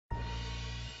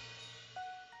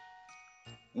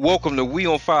Welcome to We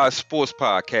on Fire Sports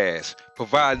Podcast,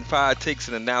 providing fire takes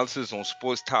and analysis on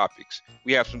sports topics.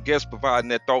 We have some guests providing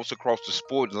their thoughts across the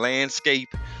sport landscape.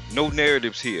 No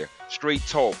narratives here, straight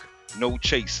talk, no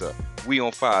chaser. We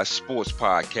on Fire Sports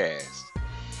Podcast.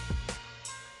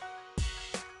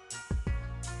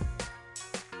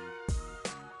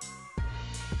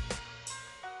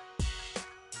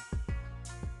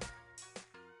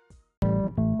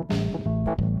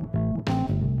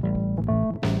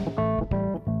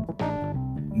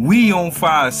 We on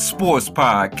Fire Sports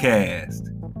Podcast.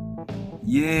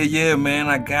 Yeah, man.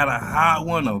 I got a hot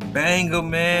one, a banger,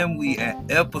 man. We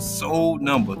at episode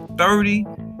number 30.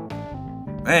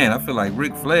 Man, I feel like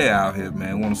Ric Flair out here,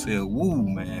 man. Want to say a woo,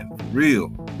 man.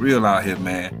 Real out here,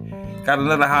 man. Got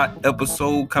another hot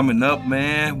episode coming up,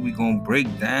 man. We gonna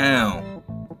break down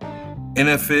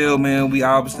NFL, man. We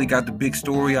obviously got the big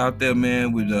story out there,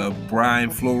 man, with Brian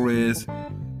Flores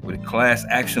with a class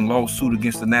action lawsuit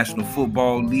against the National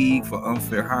Football League for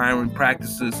unfair hiring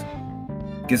practices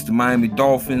against the Miami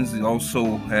Dolphins. It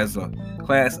also has a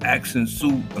class action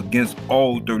suit against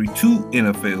all 32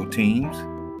 NFL teams.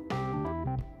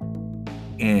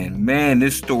 And man,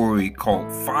 this story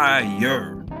caught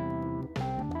fire.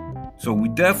 So we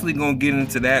definitely gonna get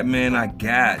into that, man. I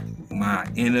got my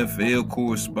NFL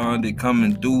correspondent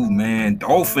coming through, man.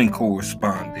 Dolphin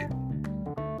correspondent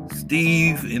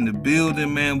Steve in the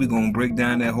building, man. We're going to break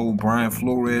down that whole Brian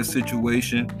Flores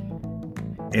situation.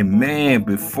 And man,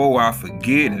 before I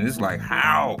forget, and it's like,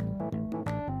 how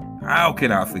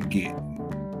can I forget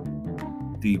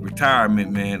the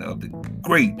retirement, man, of the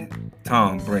great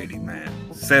Tom Brady, man.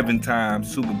 7-time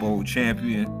Super Bowl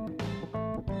champion,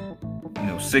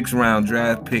 6th-round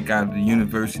draft pick out of the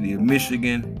University of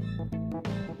Michigan.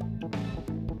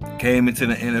 Came into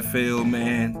the NFL,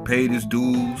 man, paid his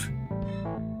dues.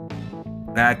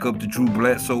 Back up to Drew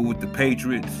Bledsoe with the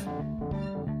Patriots.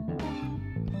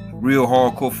 Real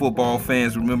hardcore football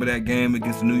fans remember that game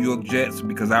against the New York Jets,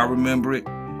 because I remember it.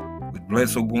 With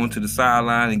Bledsoe going to the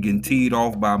sideline and getting teed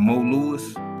off by Mo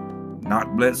Lewis.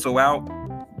 Knocked Bledsoe out.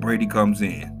 Brady comes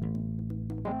in.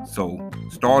 So,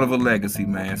 start of a legacy,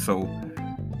 man. So,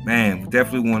 man, we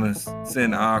definitely want to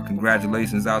send our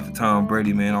congratulations out to Tom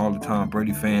Brady, man. All the Tom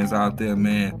Brady fans out there,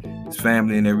 man. His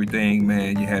family and everything,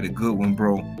 man. You had a good one,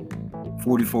 bro.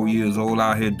 44 years old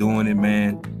out here doing it,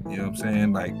 man. You know what I'm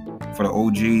saying? Like, for the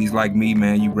OGs like me,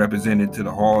 man, you represented to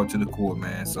the hard, to the core,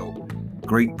 man. So,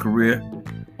 great career.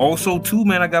 Also, too,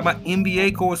 man, I got my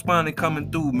NBA correspondent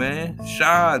coming through, man.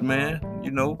 Shad, man.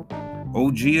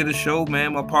 OG of the show,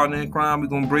 man. My partner in crime. We're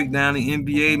going to break down the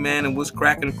NBA, man, and what's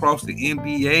cracking across the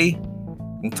NBA.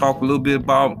 We're going to talk a little bit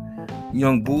about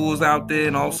young Bulls out there,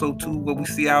 and also, too, what we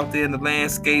see out there in the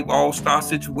landscape, all-star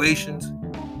situations.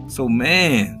 So,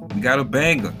 man, we got a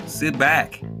banger. Sit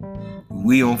back.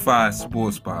 We on Fire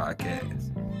Sports Podcast.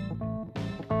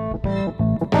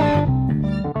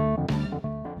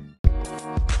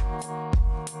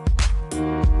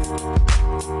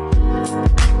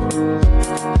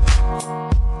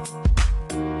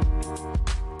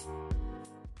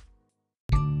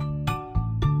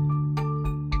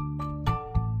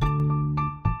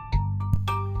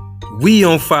 We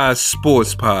on Fire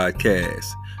Sports Podcast.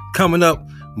 Coming up,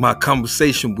 my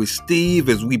conversation with Steve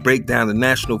as we break down the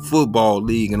National Football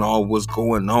League and all what's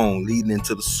going on leading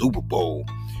into the Super Bowl.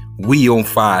 We on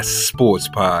Fire Sports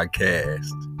Podcast.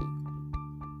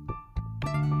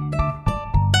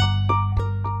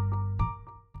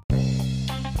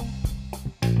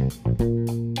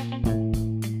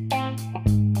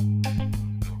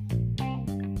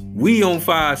 We on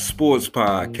Fire Sports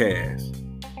Podcast.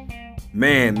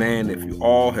 Man, if you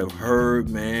all have heard,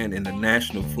 man, in the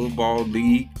National Football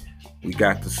League, we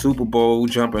got the Super Bowl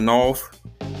jumping off,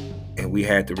 and we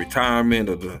had the retirement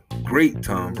of the great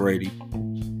Tom Brady.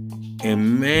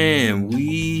 And, man,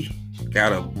 we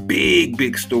got a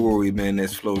big story, man,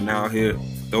 that's floating out here.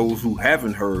 Those who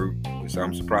haven't heard, which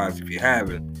I'm surprised if you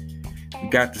haven't, we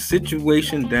got the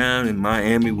situation down in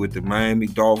Miami with the Miami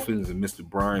Dolphins and Mr.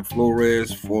 Brian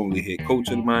Flores, formerly head coach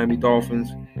of the Miami Dolphins,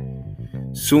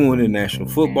 suing the National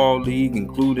Football League,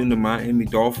 including the Miami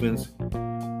Dolphins,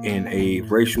 in a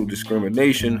racial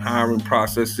discrimination hiring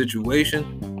process situation.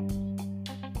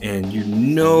 And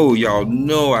y'all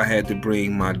know I had to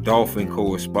bring my Dolphin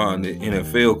correspondent,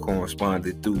 NFL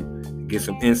correspondent through to get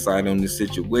some insight on this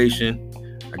situation.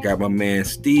 I got my man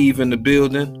Steve in the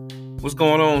building. What's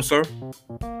going on, sir?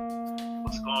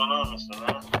 What's going on,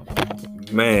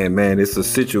 Mr. Man? Man, it's a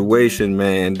situation,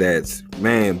 man, that's,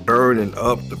 burning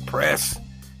up the press.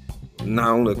 Not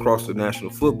only across the National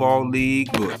Football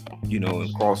League, but,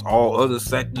 across all other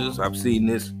sectors. I've seen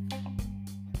this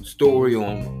story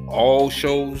on all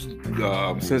shows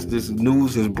since this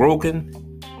news is broken.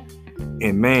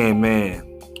 And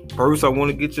man, first I want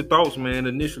to get your thoughts, man.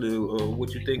 Initially,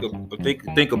 what you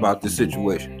think about this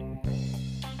situation.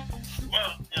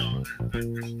 Well, there's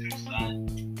two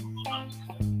sides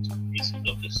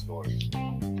of this story.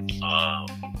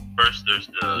 First, there's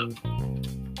the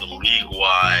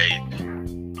league-wide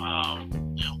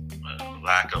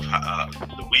lack of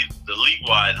the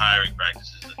league-wide hiring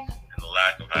practices and the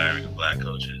lack of hiring of black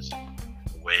coaches.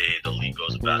 The way the league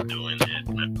goes about doing it,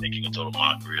 making a total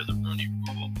mockery of the Rooney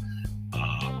Rule,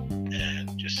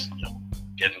 and just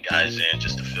getting guys in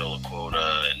just to fill a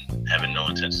quota and having no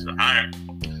intention of hiring.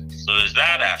 So there's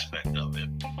that aspect of it.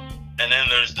 And then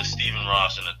there's the Stephen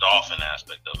Ross and the Dolphin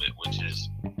aspect of it, which is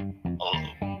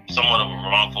somewhat of a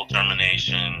wrongful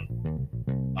termination,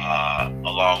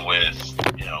 along with,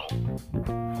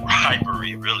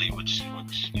 bribery, really, which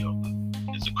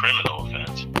is a criminal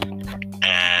offense,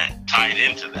 and tied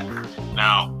into that.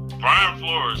 Now, Brian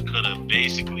Flores could have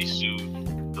basically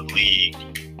sued the league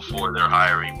for their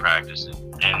hiring practices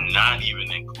and not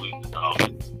even include the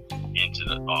Dolphins into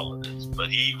all of this, but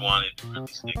he wanted to really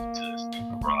stick to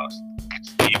Stephen Ross.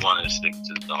 He wanted to stick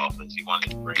to the Dolphins. He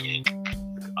wanted to bring in,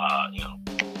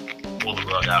 pull the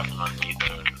rug out from underneath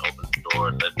them and open the door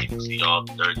and let people see all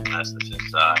the dirty mess that's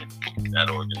inside that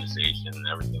organization and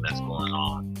everything that's going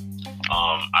on.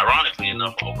 Ironically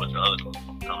enough, a whole bunch of other coaches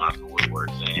come out to woodwork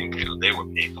saying, they were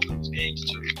paid to lose games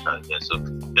too. So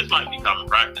this might be common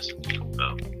practice in the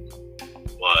NFL.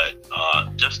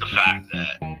 But just the fact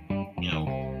that,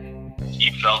 he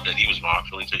felt that he was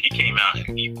wrongfully, so he came out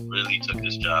and he really took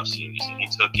this job seriously. He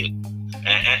took it, and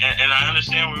I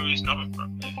understand where he's coming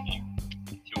from.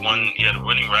 He had a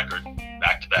winning record,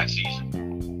 back-to-back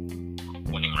season,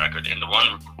 winning record. In the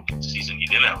one season he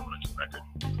didn't have a winning record.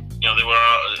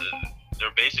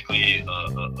 They're basically a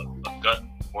gut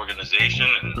organization,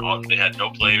 and they had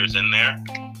no players in there.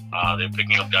 They're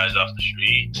picking up guys off the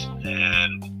streets,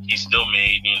 and he still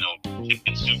made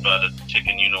chicken soup out of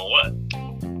chicken. You know what?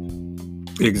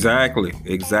 Exactly.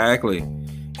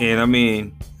 And I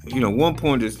mean, one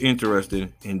point is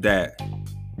interesting in that,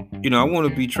 I want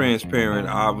to be transparent,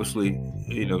 obviously,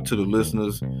 to the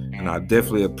listeners, and I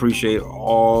definitely appreciate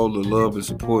all the love and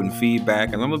support and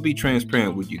feedback. And I'm going to be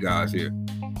transparent with you guys here.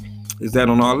 Is that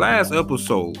on our last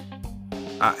episode,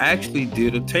 I actually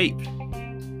did a take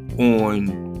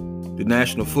on the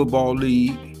National Football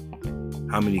League,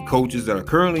 how many coaches that are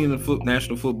currently in the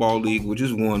National Football League, which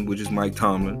is Mike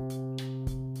Tomlin.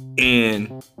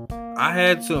 And I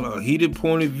had a heated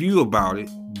point of view about it,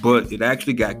 but it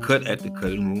actually got cut at the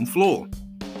cutting room floor.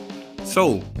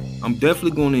 So I'm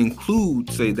definitely going to include,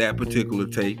 that particular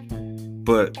take.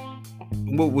 But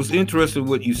what was interesting,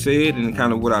 what you said and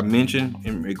kind of what I mentioned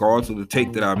in regards to the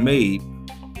take that I made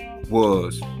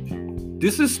was,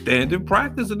 this is standard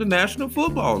practice in the National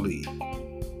Football League.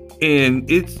 And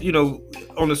it's,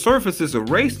 on the surface, it's a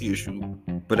race issue,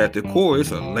 but at the core,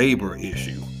 it's a labor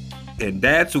issue. And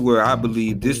that's where I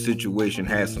believe this situation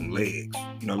has some legs.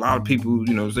 A lot of people,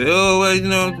 say,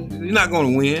 you're not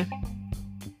going to win.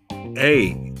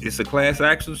 Hey, it's a class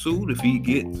action suit. If he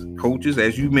gets coaches,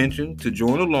 as you mentioned, to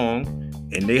join along,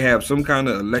 and they have some kind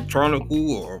of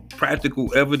electronical or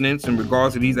practical evidence in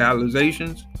regards to these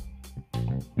allegations,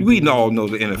 we all know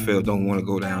the NFL don't want to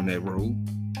go down that road.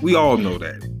 We all know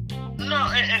that.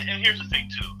 No, and here's the thing,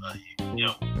 too.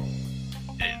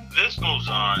 This goes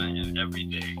on in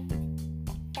everyday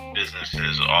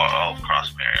businesses all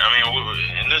across America. I mean,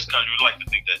 in this country, we like to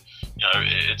think that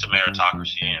it's a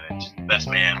meritocracy and it's the best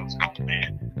man who's the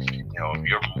man. If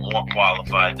you're more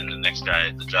qualified than the next guy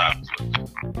at the job.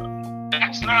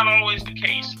 That's not always the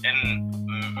case. In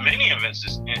many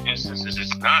instances,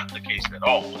 it's not the case at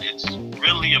all. It's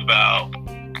really about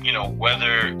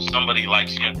whether somebody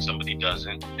likes you and somebody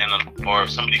doesn't, or if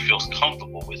somebody feels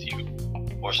comfortable with you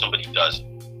or somebody doesn't.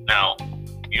 Now,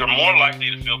 you're more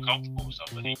likely to feel comfortable with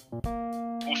somebody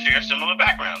who shares similar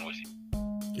background with you.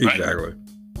 Right?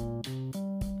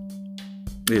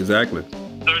 Exactly.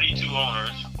 32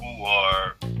 owners who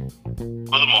are,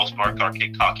 for the most part,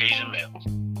 Caucasian males.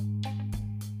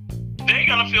 They're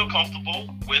going to feel comfortable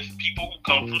with people who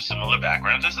come from similar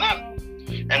backgrounds as them.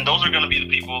 And those are going to be the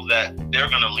people that they're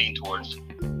going to lean towards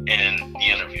in the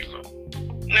interview room.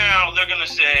 Now, they're going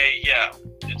to say, yeah,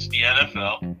 it's the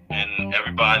NFL and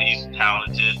everybody's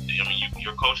talented. I mean,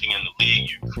 you're coaching in the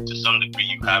league. To some degree,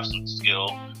 you have some skill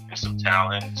and some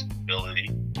talent and some ability.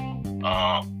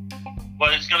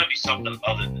 But it's going to be something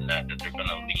other than that they're going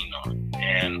to lean on.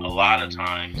 And a lot of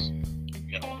times,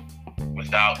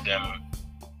 without them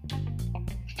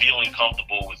feeling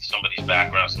comfortable with somebody's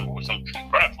background,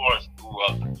 Brian Flores grew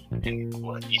up in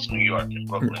East New York, in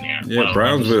Brooklyn here. Yeah,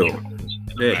 Brownsville.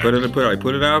 Yeah, put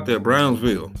it out there,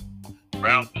 Brownsville.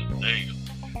 Brownsville, there you go.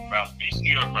 East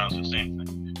New York, Brownsville, same thing.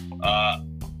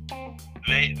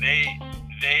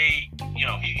 They, you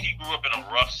know, he grew up in a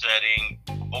rough setting,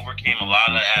 overcame a lot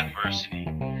of adversity.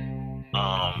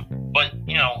 But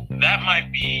you know, that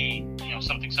might be, you know,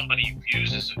 something somebody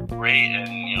views as great, and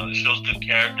you know, it shows good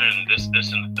character and this,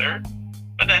 and the third.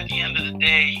 But at the end of the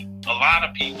day, a lot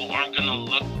of people aren't going to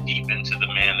look deep into the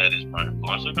man that is Brian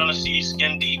Flores. They're going to see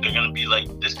skin deep. They're going to be like,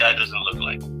 this guy doesn't look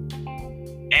like him.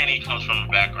 And he comes from a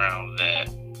background that,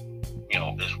 you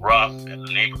know, is rough, and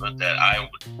a neighborhood that I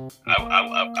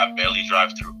barely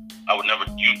drive through. I would never,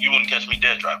 you wouldn't catch me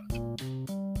dead driving through.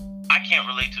 I can't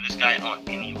relate to this guy on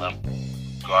any level,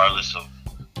 regardless of,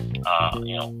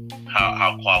 you know,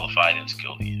 how qualified and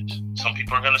skilled he is. Some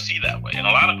people are going to see that way, and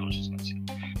a lot of coaches are going to see it.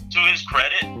 To his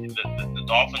credit, the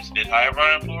Dolphins did hire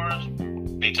Brian Flores.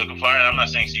 They took a flyer. I'm not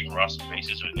saying Stephen Ross is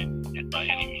racist or by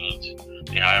any means.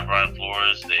 They hired Brian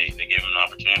Flores. They gave him an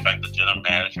opportunity. In fact, the general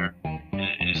manager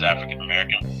is African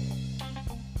American.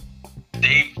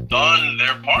 They've done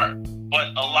their part, but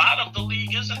a lot of the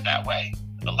league isn't that way.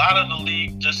 A lot of the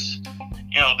league just,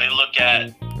 you know, they look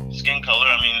at skin color.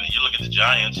 I mean, you look at the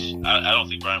Giants. I don't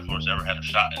think Brian Flores ever had a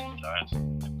shot at the Giants.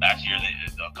 Last year,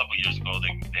 a couple years ago,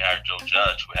 they hired Joe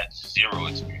Judge, who had zero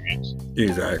experience.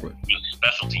 Exactly. He was a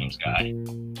special teams guy.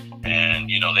 And,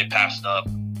 you know, they passed up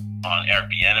on Eric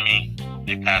Bieniemy.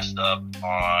 They passed up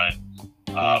on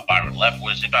Byron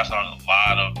Leftwich. They passed on a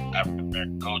lot of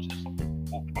African-American coaches who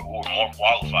were more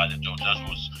qualified than Joe Judge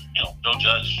was. You know, Joe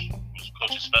Judge was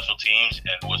coaching special teams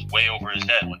and was way over his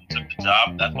head when he took the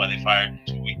job. That's why they fired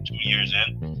him 2 years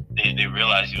in. They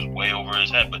realized he was way over his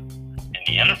head. But in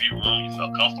the interview room, he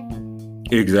felt comfortable.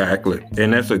 Exactly.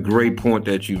 And that's a great point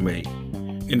that you make.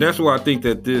 And that's why I think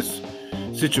that this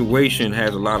situation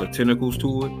has a lot of tentacles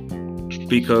to it.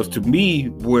 Because to me,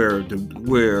 where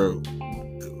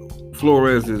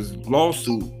Flores'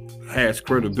 lawsuit has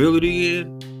credibility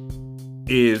in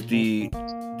is the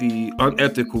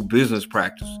unethical business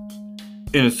practices,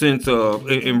 in a sense of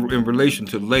in relation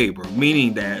to labor,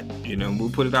 meaning that, you know, we'll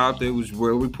put it out there, it was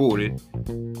well reported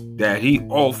that he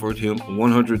offered him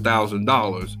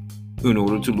 $100,000 in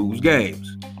order to lose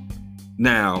games.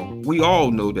 Now, we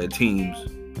all know that teams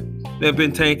that have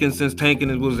been tanking since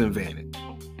tanking was invented.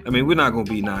 I mean, we're not going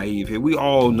to be naive here. We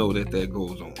all know that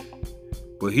goes on.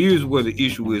 But here's where the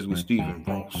issue is with Stephen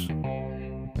Ross.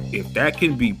 If that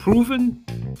can be proven,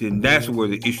 then that's where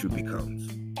the issue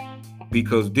becomes.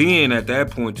 Because then at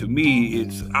that point, to me,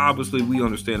 it's obviously we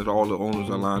understand that all the owners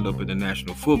are lined up in the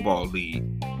National Football League.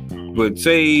 But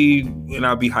say, and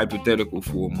I'll be hypothetical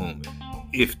for a moment,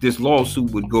 if this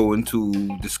lawsuit would go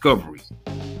into discovery,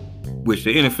 which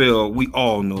the NFL, we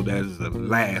all know that is the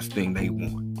last thing they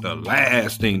want. The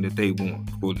last thing that they want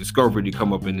for discovery to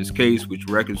come up in this case, which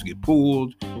records get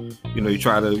pulled. You know, you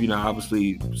try to, you know,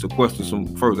 obviously sequester some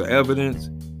further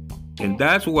evidence. And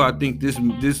that's why I think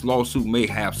this lawsuit may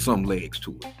have some legs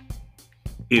to it,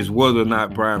 is whether or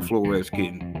not Brian Flores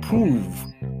can prove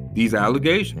these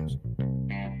allegations.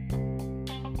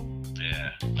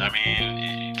 Yeah, I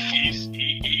mean, he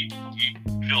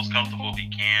feels comfortable. He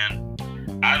can.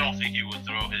 I don't think he would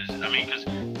throw his. I mean, because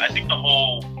I think the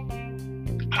whole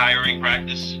hiring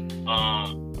practice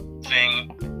thing,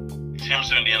 him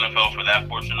suing the NFL for that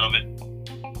portion of it,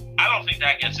 I don't think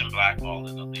that gets him blackballed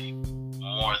in the league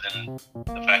more than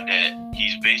the fact that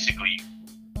he's basically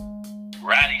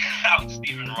ratting out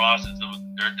Stephen Ross and some of the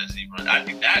dirt that's he run. I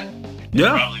think that is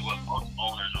probably what most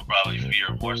owners will probably fear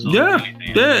more so than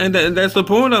anything. Yeah, and that's the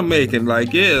point I'm making.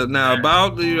 Like, now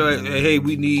about, you know, hey,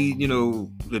 we need, you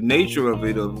know, the nature of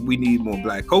it, we need more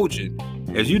black coaching.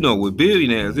 As you know, with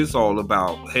billionaires, it's all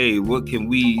about, hey, what can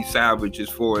we salvage as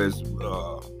far as,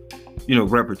 you know,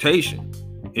 reputation.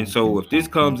 And so if this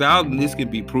comes out and this can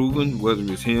be proven, whether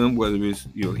it's him, whether it's,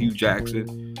 you know, Hugh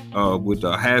Jackson with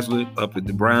Haslett up at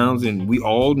the Browns, and we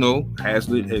all know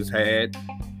Haslett has had,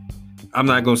 I'm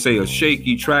not going to say a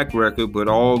shaky track record, but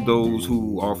all those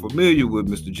who are familiar with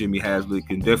Mr. Jimmy Haslett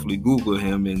can definitely Google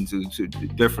him into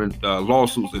different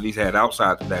lawsuits that he's had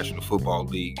outside the National Football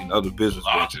League and other business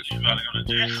ventures.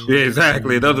 Yeah,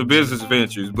 exactly, and other business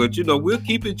ventures. But, you know, we'll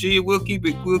keep it G. We'll keep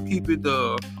it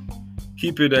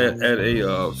at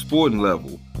a sporting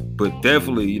level. But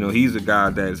definitely, you know, he's a guy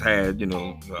that's had, you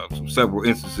know, several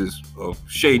instances of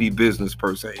shady business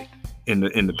per se in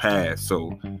the past.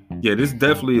 So yeah, this is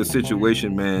definitely a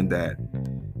situation, man, that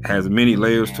has many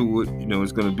layers to it. You know,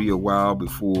 it's going to be a while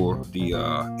before the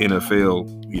NFL,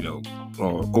 you know,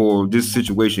 or this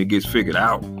situation gets figured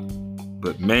out.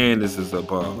 But man, this is a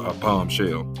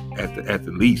bombshell at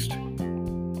the least.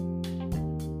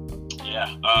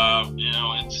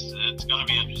 It's going to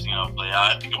be interesting how it play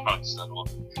out. I think it'll probably settle.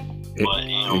 But,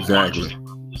 exactly.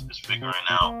 Is figuring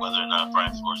out whether or not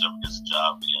Brian Flores ever gets a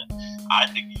job again. I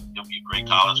think he'll be a great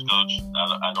college coach.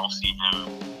 I don't see him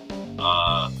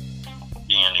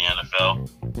being in the NFL.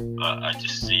 I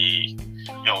just see,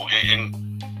 in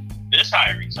this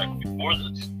hiring cycle before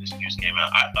this news came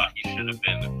out, I thought he should have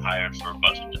been hired for a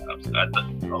bunch of jobs.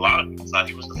 A lot of people thought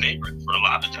he was the favorite for a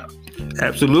lot of jobs.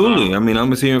 Absolutely. I mean, I'm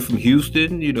just hearing from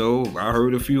Houston. I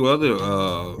heard a few other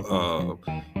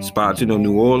spots.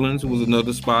 New Orleans was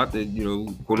another spot that,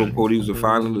 quote unquote, he was a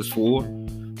finalist for.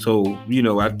 So,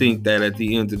 I think that at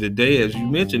the end of the day, as you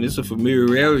mentioned, it's a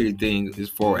familiarity thing as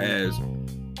far as,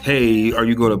 hey, are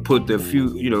you going to put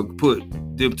put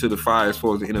them to the fire as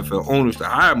far as the NFL owners to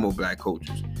hire more black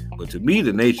coaches? But to me,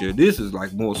 the nature of this is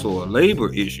like more so a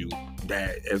labor issue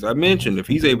that, as I mentioned, if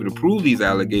he's able to prove these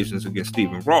allegations against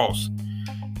Stephen Ross,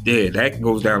 that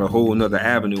goes down a whole another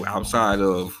avenue outside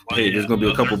of, there's going to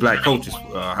be a couple black coaches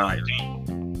hired.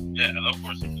 Yeah, of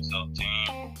course, if you sell the team,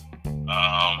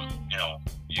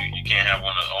 you can't have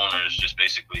one of the owners just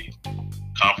basically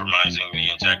compromising the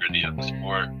integrity of the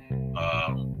sport.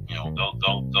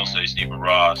 They'll say Stephen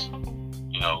Ross,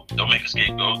 they'll make a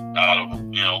scapegoat out of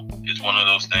him. It's one of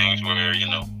those things where,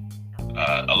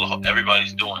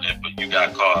 everybody's doing it, but you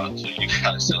got caught, so you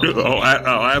got to sell it. Oh,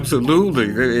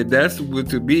 absolutely. That's what,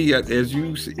 to me, as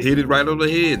you hit it right on the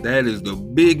head, that is the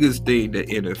biggest thing that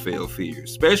NFL fears,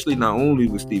 especially not only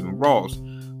with Stephen Ross,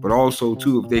 but also,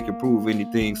 too, if they can prove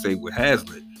anything, say, with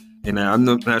Haslett. And I'm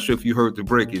not sure if you heard the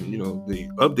breaking, the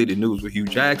updated news with Hugh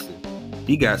Jackson.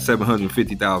 He got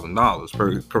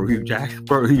 $750,000 per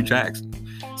Hugh Jackson.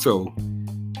 So,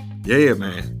 yeah,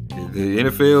 man. The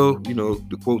NFL,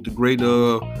 to quote the great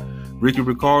Ricky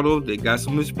Ricardo, they got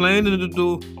some explaining to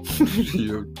do.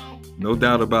 No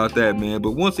doubt about that, man.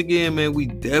 But once again, man, we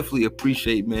definitely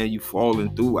appreciate, man, you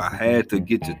falling through. I had to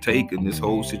get your take in this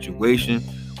whole situation.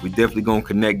 We definitely gonna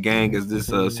connect, gang, as this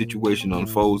situation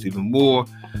unfolds even more.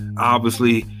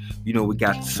 Obviously, we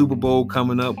got the Super Bowl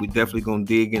coming up. We definitely gonna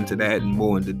dig into that and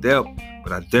more into depth.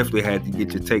 But I definitely had to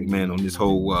get your take, man, on this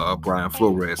whole Brian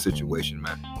Flores situation,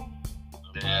 man.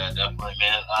 Yeah, definitely,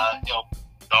 man.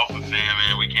 Dolphin fan,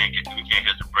 man, we can't get the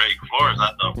break. Flores,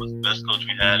 I thought, was the best coach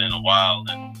we had in a while,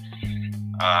 and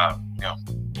now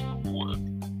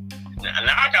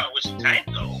I kind of wish the Tank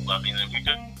though. I mean, we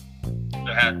could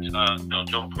have had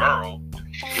Joe Burrow.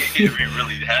 He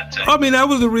really had to. I mean, that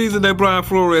was the reason that Brian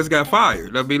Flores got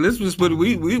fired. I mean, let's just put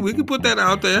we can put that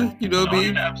out there. You know what I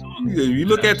mean? Absolutely. You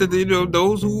look at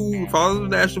those who follow the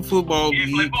National Football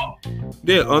League.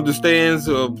 Yeah, understands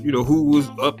who was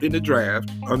up in the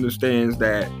draft. Understands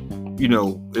that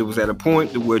it was at a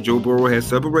point where Joe Burrow had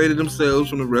separated themselves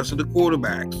from the rest of the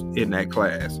quarterbacks in that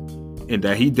class, and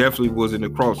that he definitely was in the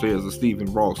crosshairs of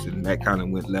Stephen Ross, and that kind of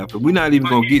went left. But we're not even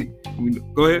gonna get.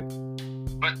 Go ahead.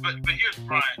 But here's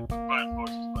Brian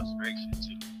Flores' frustration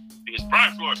too, because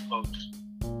Brian Flores coached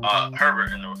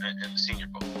Herbert in the Senior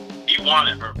Bowl. He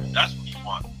wanted Herbert. That's what he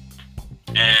wanted,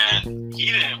 and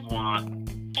he didn't want.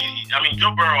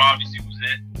 Joe Burrow obviously was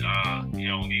it. I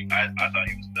thought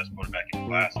he was the best quarterback in the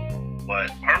class, but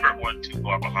Herbert wasn't too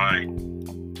far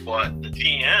behind. But the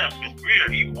GM, his career,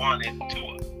 he wanted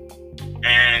Tua,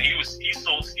 and he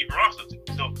sold Steve Ross to.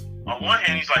 So on one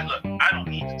hand, he's like, "Look, I don't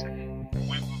need to take it.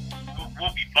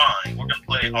 We'll be fine. We're gonna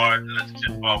play hard and let the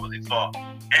chips fall where they fall."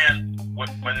 And when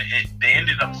they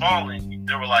ended up falling,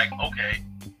 they were like, "Okay,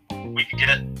 we could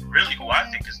get really who I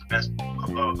think is the best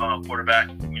quarterback,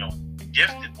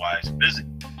 gifted-wise,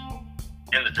 physically,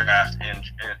 in the draft, and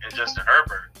Justin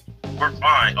Herbert. We're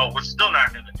fine. Oh, we're still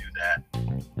not going to do that.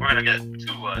 We're going to get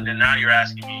Tua. And then now you're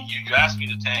asking me, you asked me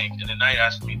to tank, and then now you're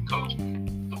asking me to coach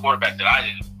the quarterback that I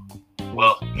didn't.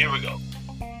 Well, here we go.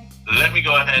 Let me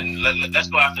go ahead and let's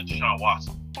go after Deshaun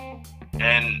Watson."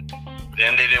 And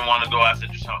then they didn't want to go after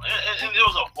Deshaun. And there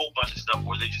was a whole bunch of stuff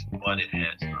where they just butted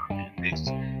heads. They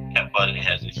just kept butting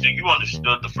heads. So you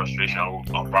understood the frustration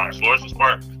on Brian Flores'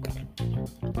 part.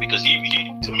 Because he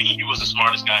to me, he was the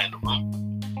smartest guy in the room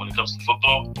when it comes to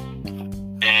football.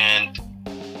 And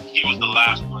he was the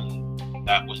last one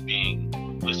that was being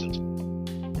listened to.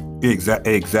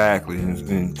 Exactly.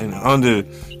 And under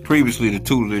previously the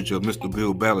tutelage of Mr.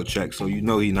 Bill Belichick, so he's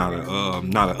not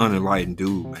an unenlightened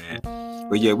dude, man.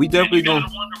 But yeah, we definitely gonna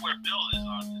wonder where Bill is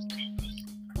on this too,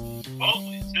 because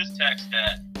supposedly it's his tech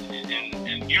stat,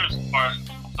 and here's part of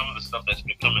some of the stuff that's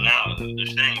been coming out. They're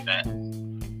saying that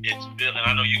it's Bill, and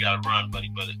I know you got to run, buddy,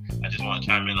 but I just want to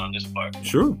chime in on this part.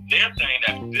 Sure. They're saying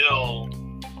that Bill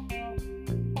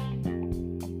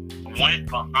went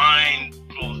behind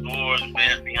closed doors,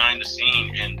 behind the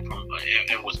scene, and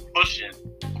and was pushing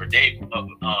for Brian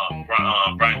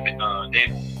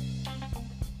Dable.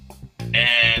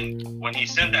 And when he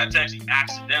sent that text, he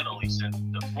accidentally sent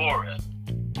it to Flores,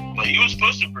 but he was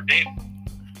pushing for Dable.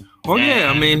 Oh yeah,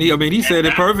 I mean he said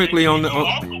it perfectly on the. He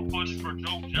also pushed for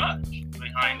Joe Judge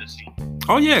behind the scenes.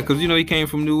 Oh yeah, because he came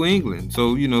from New England,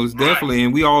 so it's definitely, right.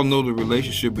 And we all know the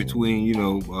relationship between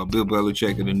Bill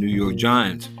Belichick and the New York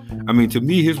Giants. I mean, to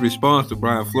me, his response to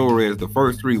Brian Flores, the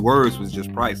first 3 words was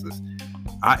just priceless.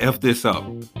 I effed this up.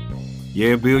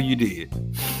 Yeah, Bill, you did.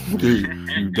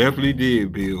 You definitely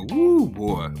did, Bill. Woo,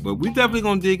 boy. But we definitely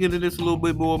gonna dig into this a little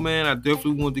bit more, man. I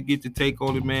definitely want to get your take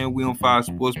on it, man. We on Fire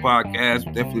Sports Podcast.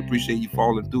 We definitely appreciate you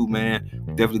falling through, man.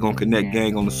 We're definitely gonna connect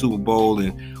gang on the Super Bowl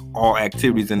and all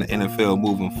activities in the NFL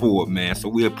moving forward, man. So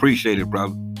we appreciate it,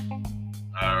 brother.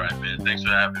 All right, man. Thanks for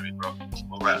having me, bro.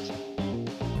 Congrats.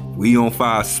 We on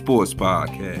Fire Sports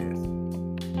Podcast.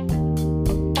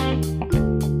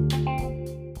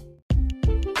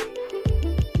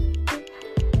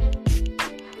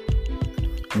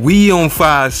 We on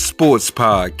Fire Sports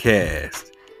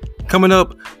Podcast. Coming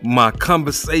up, my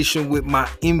conversation with my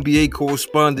NBA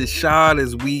correspondent, Shad,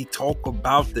 as we talk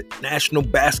about the National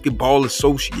Basketball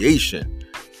Association.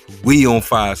 We on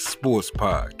Fire Sports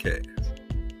Podcast.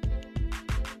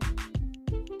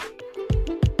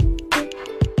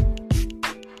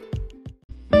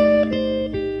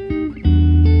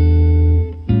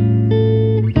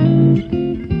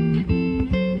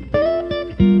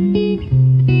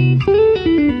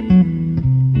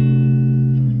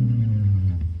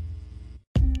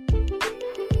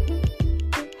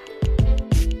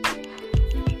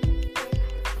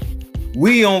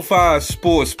 We on Fire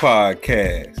Sports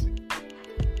Podcast.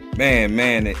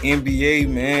 Man, the NBA,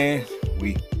 man,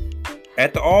 we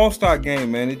at the All-Star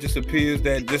game, man. It just appears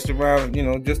that just around,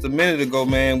 just a minute ago,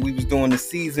 man, we was doing the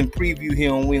season preview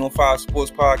here on We on Fire Sports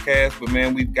Podcast, but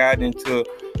man, we've gotten into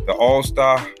the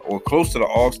All-Star or close to the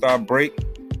All-Star break,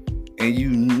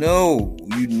 and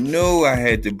I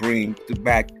had to bring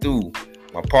back through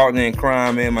my partner in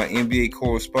crime, man, my NBA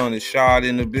correspondent, Shad,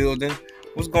 in the building.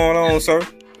 What's going on, sir?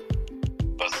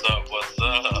 What's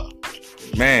up?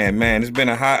 Man, it's been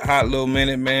a hot little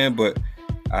minute, man, but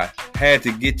I had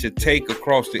to get your take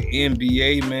across the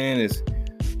NBA, man.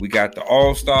 We got the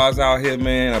All-Stars out here,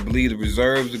 man. I believe the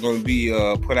reserves are going to be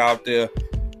put out there.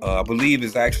 I believe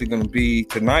it's actually going to be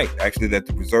tonight, actually, that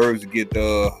the reserves get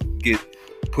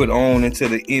put on into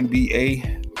the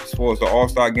NBA as far as the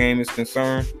All-Star game is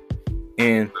concerned.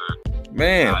 And,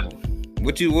 man,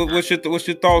 what's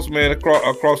your thoughts, man,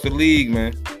 across the league,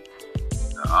 man?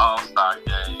 All-Star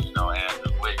game,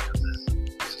 Andrew Wiggins is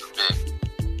a big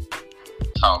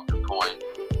talking point,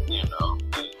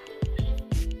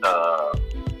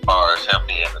 as far as him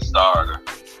being the starter.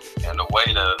 And the way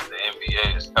the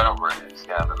NBA is covering it is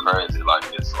kind of crazy. Like,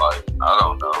 it's like, I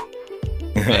don't know,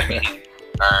 maybe he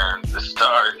earned the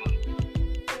starting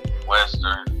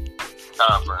Western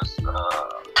Conference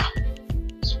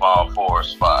small forward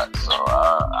spot. So,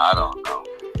 I don't know.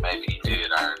 Maybe he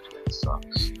did earn it. So.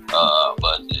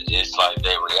 But it's like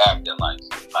they reacting like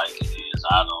it is.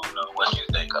 I don't know what you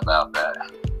think about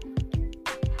that.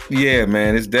 Yeah,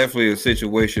 man, it's definitely a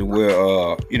situation where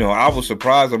I was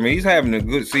surprised. I mean, he's having a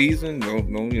good season.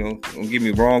 Don't get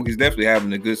me wrong. He's definitely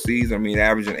having a good season. I mean,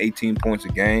 averaging 18 points a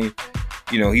game.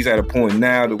 He's at a point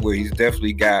now to where he's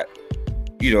definitely got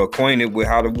acquainted with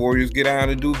how the Warriors get out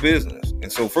and do business.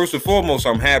 And so first and foremost,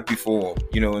 I'm happy for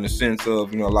him, in the sense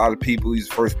of, a lot of people, he's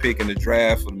the first pick in the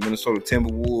draft for the Minnesota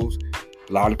Timberwolves.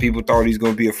 A lot of people thought he's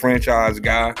going to be a franchise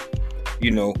guy.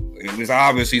 It was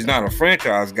obvious he's not a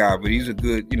franchise guy, but he's a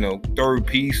good, third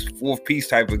piece, fourth piece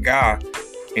type of guy.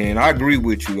 And I agree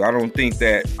with you. I don't think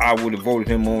that I would have voted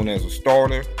him on as a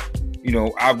starter.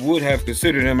 I would have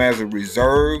considered him as a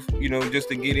reserve, just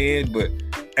to get in, but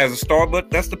as a star, but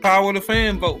that's the power of the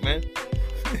fan vote, man.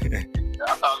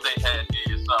 I thought they had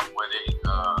did something where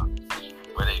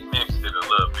they mixed it a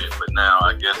little bit, but now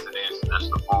I guess it is just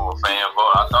the full fan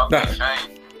vote. I thought they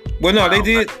changed. Well, no, they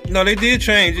did. No, they did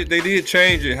change it. They did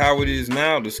change it. How it is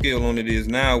now, the scale on it is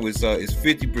now is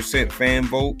 50% fan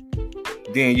vote.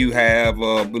 Then you have,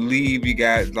 believe you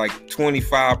got like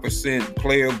 25%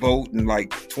 player vote and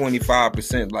like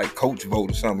 25% like coach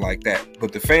vote or something like that.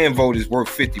 But the fan vote is worth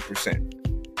 50%.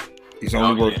 He's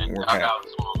only worth half. I got to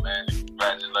him, man.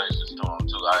 Congratulations to him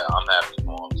too. I'm happy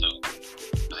for him too,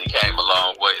 because he came a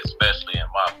long way, especially in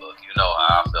my book. You know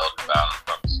how I felt about him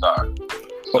from the start.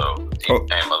 So he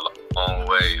came a long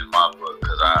way in my book,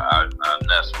 because I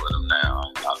mess with him now.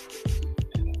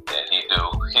 And he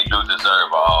do deserve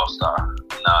an all-star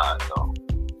nod, though.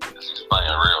 Because he's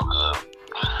playing real good.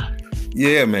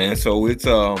 Yeah, man. So it's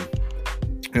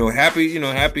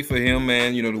happy for him,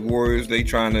 man. The Warriors, they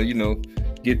trying to,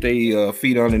 get their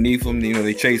feet underneath them.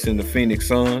 They chasing the Phoenix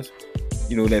Suns,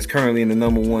 that's currently in the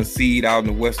number 1 seed out in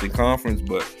the Western Conference.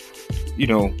 But,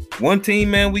 one team,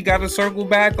 man, we got to circle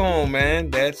back on, man.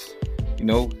 That's,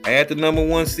 at the number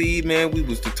 1 seed, man, we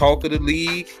was the talk of the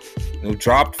league.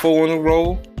 Dropped 4 in a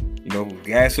row.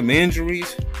 Got some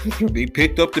injuries. They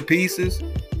picked up the pieces.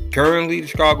 Currently, the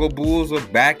Chicago Bulls are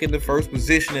back in the first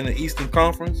position in the Eastern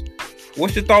Conference.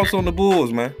 What's your thoughts on the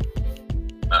Bulls, man?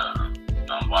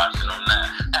 I'm watching them now.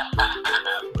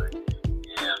 But,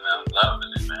 yeah, man, I'm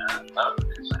loving it, man. I'm loving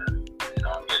it, man. It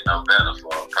don't get no better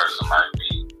for a person like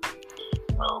me.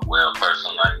 A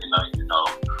person like,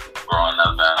 growing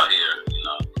up out here,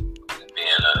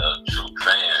 being a true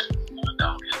fan, it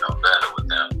don't get no better with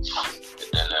them. And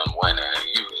then them winning.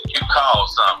 You called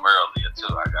something earlier,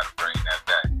 too. I got to bring that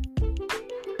back.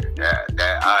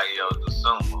 That Ayo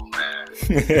Dosunmu, man.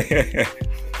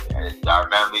 I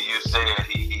remember you said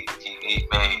he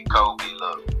made Kobe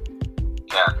look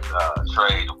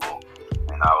tradable,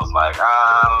 and I was like,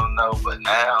 I don't know, but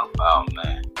now, oh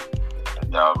man, that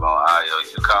doggone Ayo,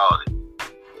 you called it,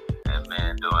 and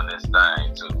man, doing this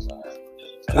thing too.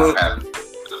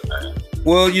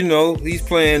 Well, he's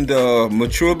playing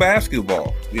mature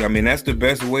basketball. I mean, that's the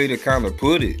best way to kind of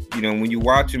put it. When you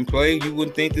watch him play, you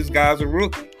wouldn't think this guy's a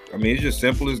rookie. I mean, it's just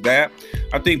simple as that.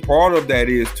 I think part of that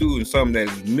is, too, and something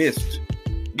that is missed,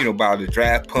 by the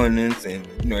draft pundits and,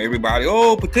 everybody,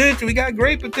 potential, we got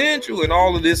great potential and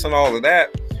all of this and all of that.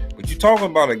 But you're talking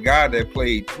about a guy that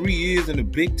played 3 years in the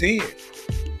Big Ten,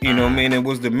 and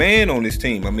was the man on this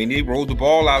team. I mean, they rolled the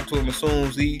ball out to him as soon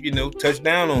as he, touched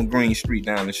down on Green Street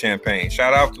down in Champaign.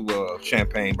 Shout out to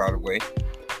Champaign, by the way.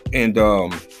 And,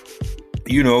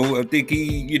 I think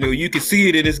he, you can see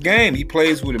it in his game. He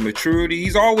plays with a maturity.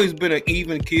 He's always been an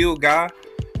even keel guy.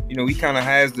 He kind of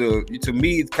has to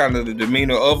me, it's kind of the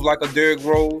demeanor of like a Derrick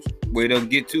Rose, where he doesn't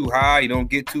get too high, he don't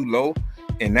get too low.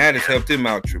 And that has helped him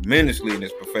out tremendously in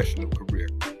his professional career.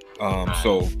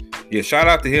 So, yeah, shout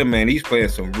out to him, man. He's playing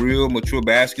some real mature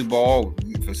basketball,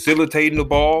 facilitating the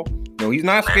ball. He's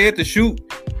not scared to shoot,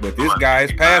 but this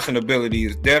guy's passing ability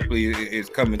is definitely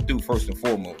coming through first and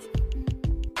foremost.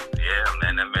 Yeah,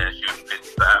 man, that man shooting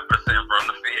 55% from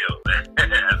the field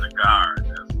as a guard.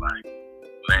 That's like,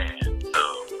 man. So,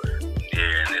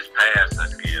 yeah, and his passing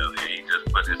skill, he just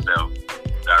put himself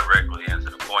directly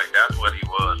into the point. That's what he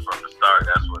was from the start.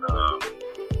 That's what,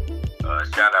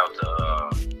 shout out to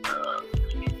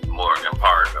Morgan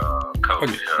Park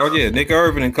coach. Yeah, Nick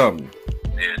Irvin and company.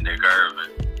 Yeah, Nick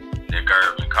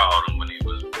Irvin called him when he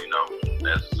was,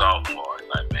 as a sophomore.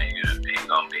 Like, man, he's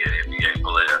going to be an NBA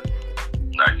player.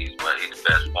 Like, he's the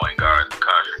best point guard in the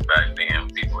country. Back then,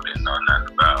 people didn't know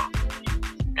nothing about him.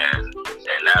 And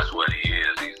that's what he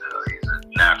is. He's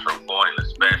a natural point,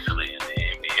 especially in the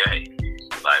NBA.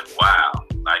 Like, wow.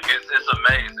 Like, it's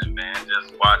amazing, man.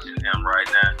 Just watching him right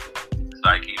now. It's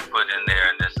like he put in there,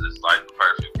 and this is like the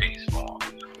perfect piece for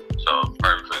him. So,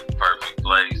 perfect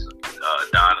place.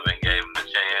 Donovan gave him the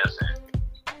chance, and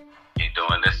he's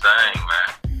doing this thing, man.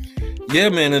 Yeah,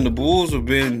 man, and the Bulls have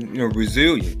been,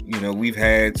 resilient. We've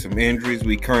had some injuries.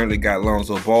 We currently got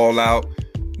Lonzo Ball out.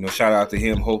 Shout out to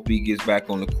him. Hope he gets back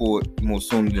on the court more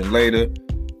sooner than later.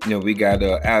 We got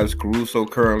Alex Caruso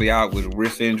currently out with a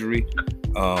wrist injury.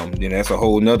 That's a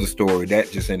whole nother story,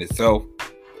 that just in itself.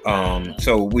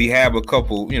 So we have a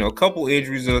couple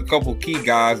injuries and a couple key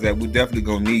guys that we're definitely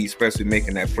going to need, especially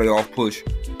making that playoff push.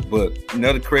 But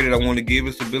another credit I want to give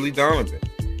is to Billy Donovan.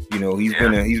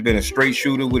 He's been a straight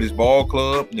shooter with his ball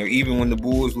club. Even when the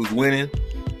Bulls was winning,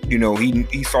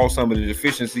 he saw some of the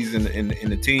deficiencies in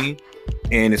the team.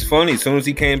 And it's funny, as soon as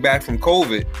he came back from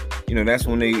COVID, that's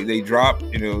when they dropped,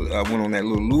 went on that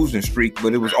little losing streak.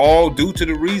 But it was all due to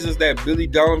the reasons that Billy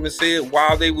Donovan said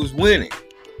while they was winning.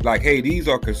 Like, hey, these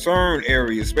are concern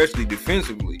areas, especially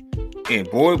defensively. And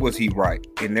boy, was he right.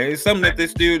 And there's something that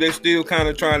they're still kind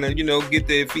of trying to, get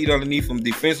their feet underneath them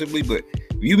defensively. But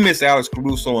if you miss Alex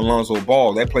Caruso and Lonzo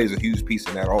Ball, that plays a huge piece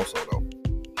in that also, though.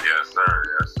 Yes, sir.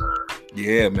 Yes, sir.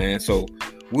 Yeah, man. So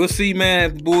we'll see,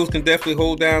 man. The Bulls can definitely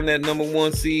hold down that number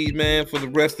 1 seed, man, for the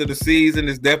rest of the season.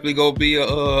 It's definitely gonna be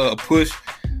a push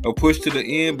to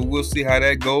the end, but we'll see how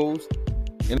that goes.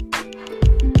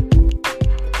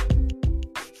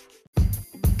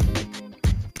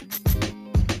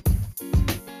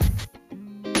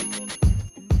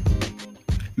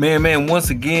 Man,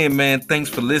 once again, man, thanks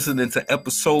for listening to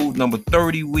episode number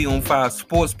 30. We on 5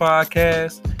 Sports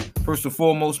Podcast. First and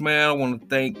foremost, man, I want to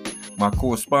thank my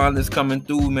correspondents coming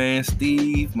through, man.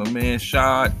 Steve, my man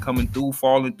Shad coming through,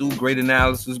 falling through. Great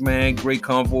analysis, man. Great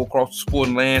convo across the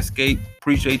sporting landscape.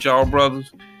 Appreciate y'all,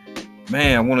 brothers.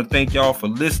 man, I want to thank y'all for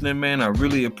listening, man. I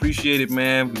really appreciate it,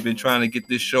 man. We've been trying to get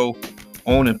this show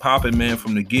on and popping, man,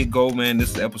 from the get-go, man.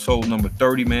 This is episode number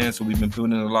 30, man. So we've been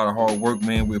putting in a lot of hard work,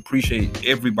 man. We appreciate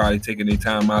everybody taking their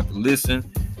time out to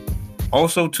listen.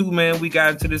 Also, too, man, we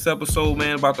got into this episode,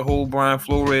 man, about the whole Brian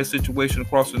Flores situation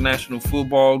across the National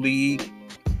Football League.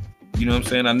 You know what I'm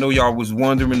saying? I know y'all was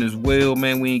wondering as well,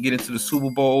 man. We ain't get into the Super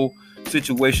Bowl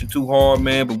situation too hard,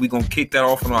 man, but we're going to kick that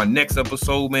off on our next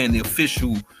episode, man, the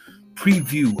official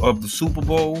preview of the Super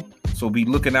Bowl. So be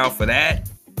looking out for that.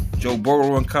 Joe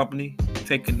Burrow and company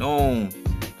taking on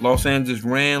Los Angeles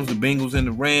Rams, the Bengals and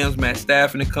the Rams. Matt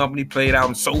Stafford and company played out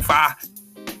in SoFi.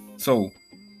 So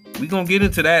we're going to get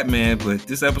into that, man. But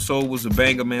this episode was a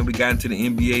banger, man. We got into the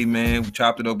NBA, man. We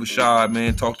chopped it up with Shad,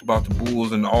 man. Talked about the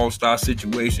Bulls and the All-Star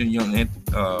situation.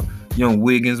 Young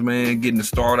Wiggins, man, getting the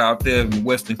start out there in the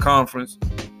Western Conference.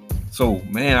 So,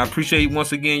 man, I appreciate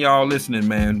once again y'all listening,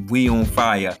 man. We on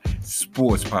Fire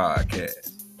Sports Podcast.